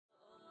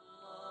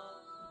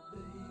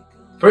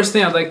First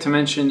thing I'd like to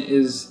mention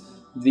is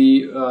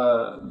the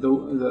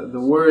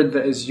word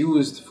that is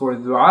used for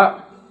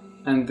dua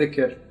and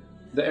dhikr,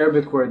 the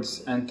Arabic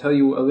words, and tell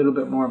you a little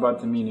bit more about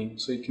the meaning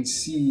so you can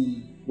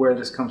see where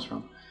this comes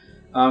from.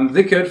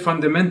 Dhikr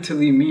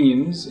fundamentally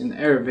means, in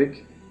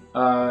Arabic,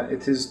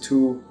 it is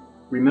to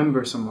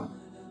remember someone,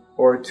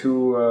 or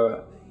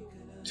to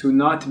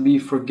not be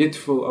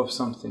forgetful of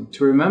something,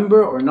 to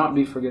remember or not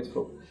be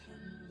forgetful.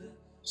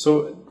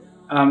 So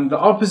the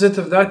opposite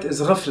of that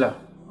is ghafla,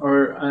 or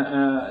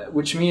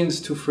which means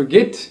to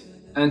forget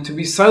and to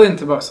be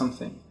silent about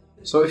something.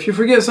 So if you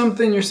forget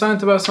something, you're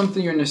silent about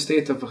something, you're in a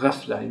state of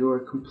ghafla, you're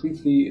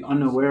completely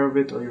unaware of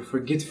it, or you're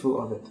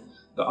forgetful of it.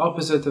 The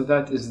opposite of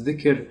that is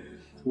dhikr,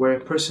 where a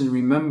person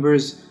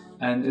remembers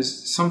and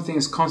something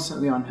is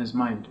constantly on his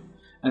mind.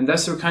 And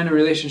that's the kind of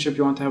relationship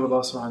you want to have with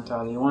Allah subhanahu wa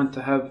ta'ala. You want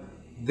to have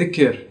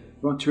dhikr,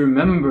 you want to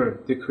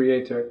remember the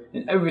Creator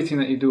in everything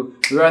that you do,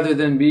 rather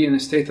than be in a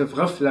state of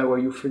ghafla where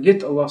you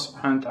forget Allah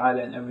subhanahu wa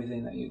ta'ala in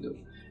everything that you do.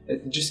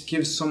 It just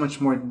gives so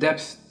much more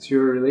depth to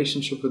your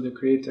relationship with the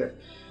Creator,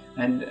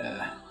 and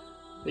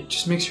it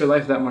just makes your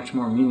life that much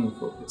more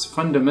meaningful. It's a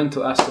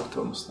fundamental aspect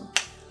to a Muslim.